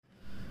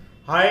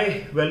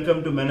Hi,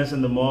 welcome to Menace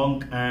and the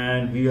Monk,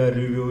 and we are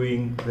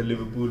reviewing the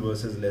Liverpool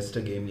versus Leicester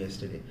game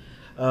yesterday.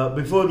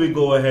 Before we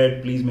go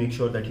ahead, please make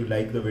sure that you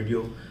like the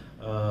video,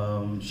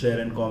 share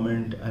and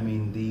comment. I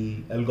mean,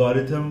 the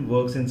algorithm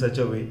works in such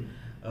a way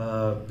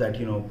that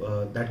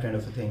that kind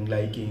of a thing,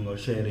 liking or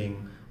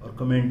sharing or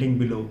commenting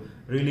below,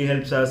 really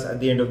helps us. At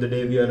the end of the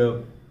day, we are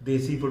a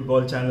Desi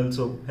football channel,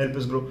 so help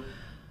us grow.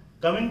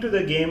 Coming to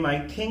the game,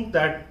 I think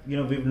that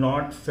we've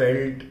not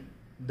felt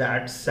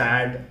that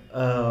sad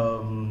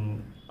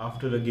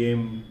after a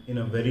game in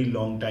a very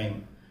long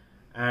time,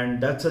 and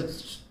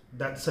that's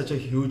such a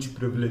huge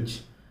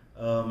privilege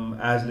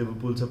as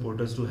Liverpool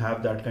supporters to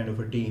have that kind of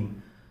a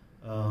team,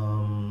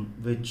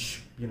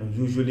 which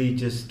usually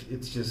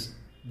it's just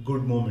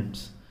good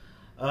moments.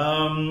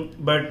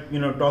 But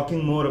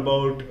talking more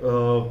about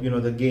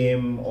the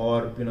game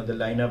or the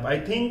lineup, I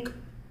think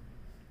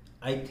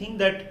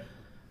that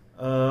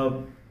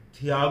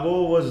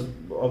Thiago was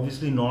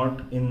obviously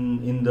not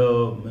in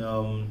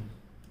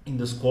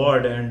the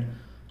squad, and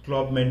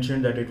Klopp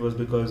mentioned that it was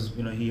because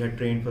he had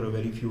trained for a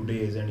very few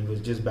days and he was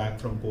just back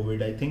from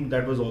COVID. I think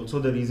that was also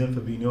the reason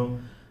Fabinho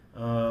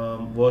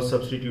was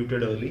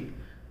substituted early.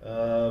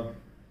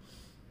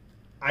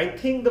 I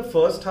think the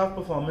first half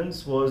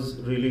performance was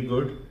really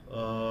good.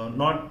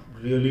 Not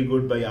really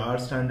good by our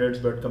standards,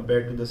 but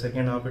compared to the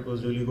second half, it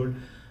was really good.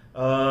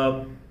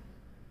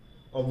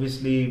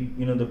 Obviously,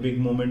 the big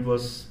moment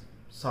was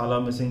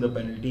Salah missing the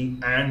penalty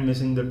and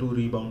missing the two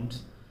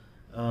rebounds.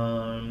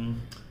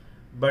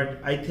 But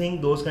I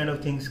think those kind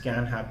of things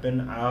can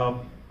happen.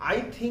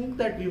 I think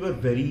that we were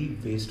very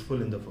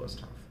wasteful in the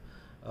first half.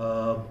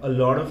 A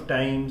lot of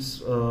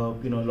times, a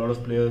lot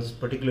of players,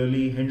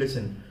 particularly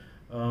Henderson,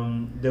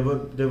 there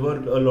were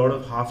a lot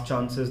of half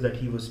chances that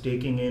he was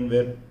taking in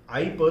where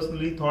I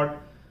personally thought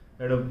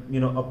that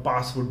a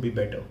pass would be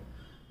better.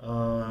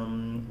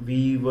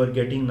 We were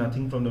getting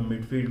nothing from the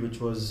midfield, which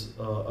was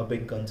a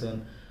big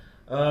concern.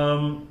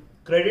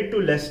 Credit to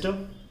Leicester.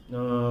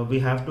 We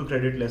have to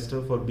credit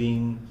Leicester for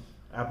being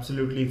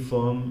absolutely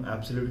firm,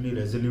 absolutely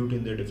resolute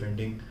in their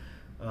defending.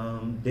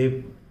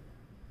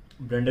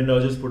 Brendan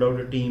Rodgers put out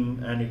a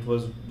team, and it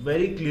was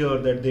very clear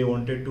that they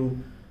wanted to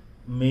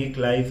make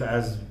life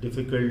as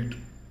difficult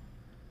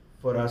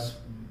for us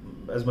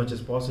as much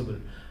as possible.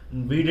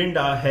 We didn't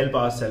help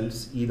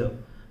ourselves either.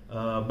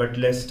 But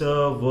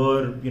Leicester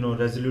were,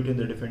 resolute in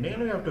their defending,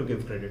 and we have to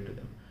give credit to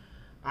them.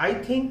 I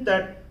think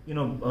that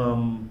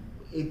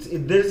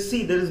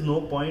there is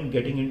no point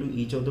getting into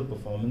each of the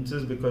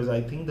performances, because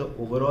I think the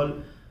overall,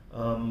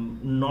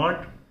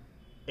 not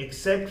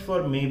except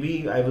for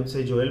maybe I would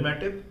say Joel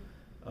Matip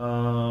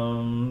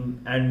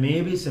and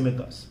maybe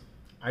Tsimikas,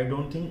 I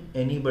don't think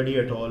anybody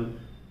at all,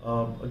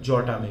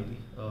 Jota maybe,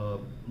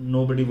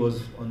 nobody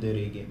was on their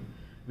A game.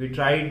 We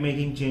tried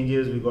making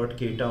changes. We got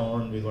Keita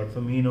on, we got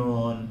Firmino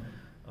on,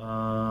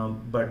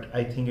 but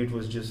I think it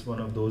was just one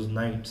of those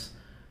nights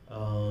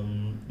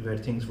where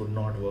things would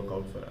not work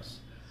out for us.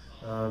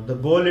 The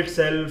goal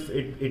itself,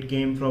 it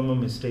came from a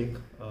mistake.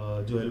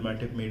 Joel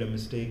Matip made a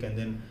mistake, and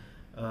then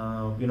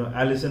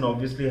Alisson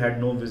obviously had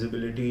no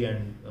visibility,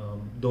 and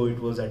though it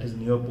was at his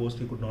near post,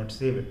 he could not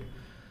save it.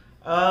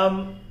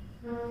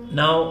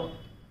 Now,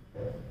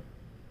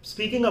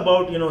 speaking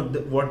about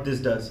what this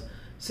does.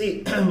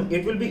 See,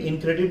 it will be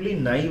incredibly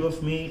naive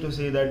of me to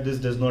say that this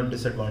does not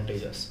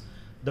disadvantage us.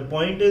 The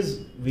point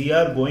is, we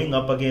are going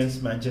up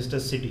against Manchester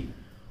City,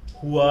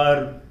 who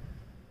are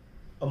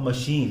a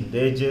machine.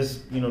 They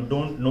just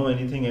don't know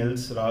anything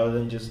else rather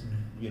than just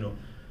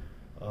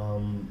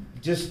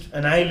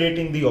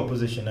annihilating the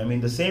opposition. I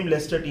mean, the same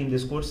Leicester team, they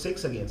scored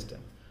 6 against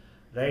them,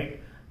 right?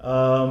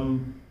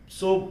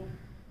 So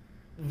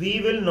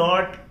we will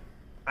not.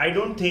 I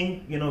don't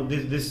think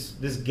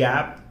this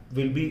gap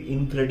will be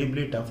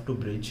incredibly tough to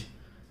bridge.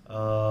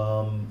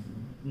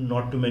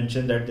 Not to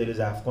mention that there is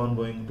AFCON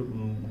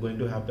going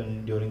to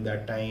happen during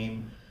that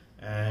time,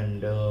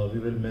 and we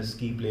will miss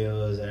key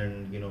players,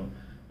 and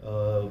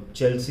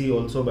Chelsea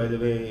also, by the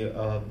way,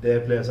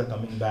 their players are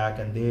coming back,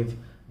 and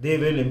they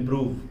will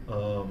improve.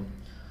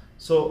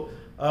 So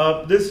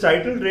this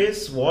title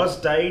race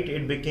was tight.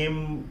 It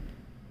became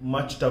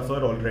much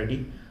tougher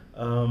already.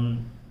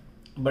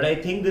 But I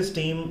think this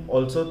team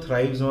also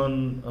thrives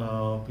on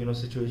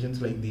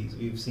situations like these.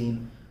 We've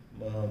seen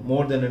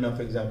more than enough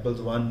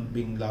examples. One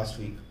being last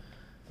week,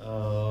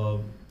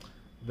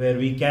 where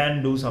we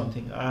can do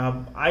something.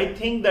 I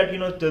think that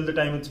till the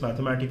time it's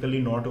mathematically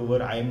not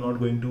over, I am not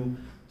going to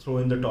throw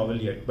in the towel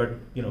yet. But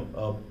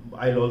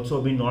I'll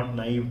also be not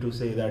naive to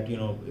say that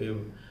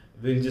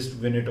we'll just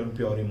win it on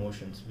pure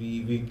emotions.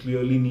 We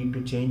clearly need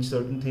to change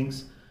certain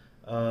things.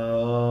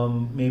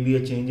 Maybe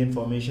a change in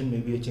formation,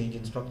 maybe a change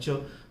in structure.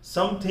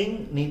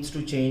 Something needs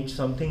to change,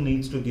 something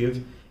needs to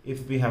give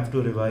if we have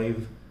to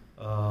revive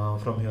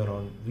from here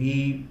on.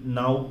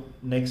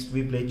 Next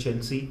we play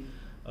Chelsea,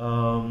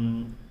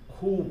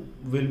 who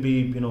will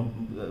be,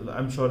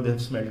 I'm sure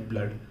they've smelled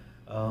blood,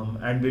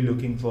 and be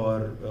looking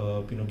for,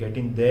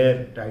 getting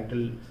their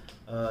title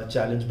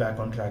challenge back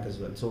on track as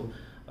well. So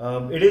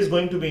it is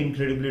going to be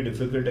incredibly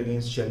difficult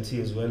against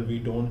Chelsea as well. We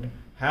don't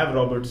have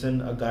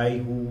Robertson, a guy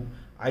who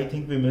I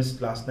think we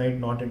missed last night,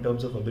 not in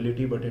terms of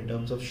ability but in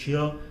terms of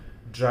sheer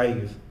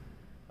drive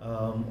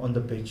on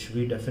the pitch.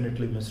 We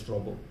definitely missed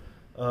Robbo.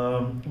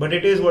 But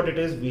it is what it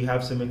is. We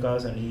have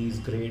Tsimikas and he's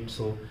great.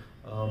 So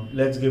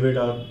let's give it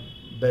our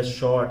best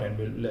shot and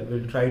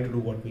we'll try to do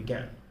what we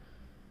can.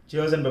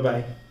 Cheers and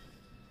bye-bye.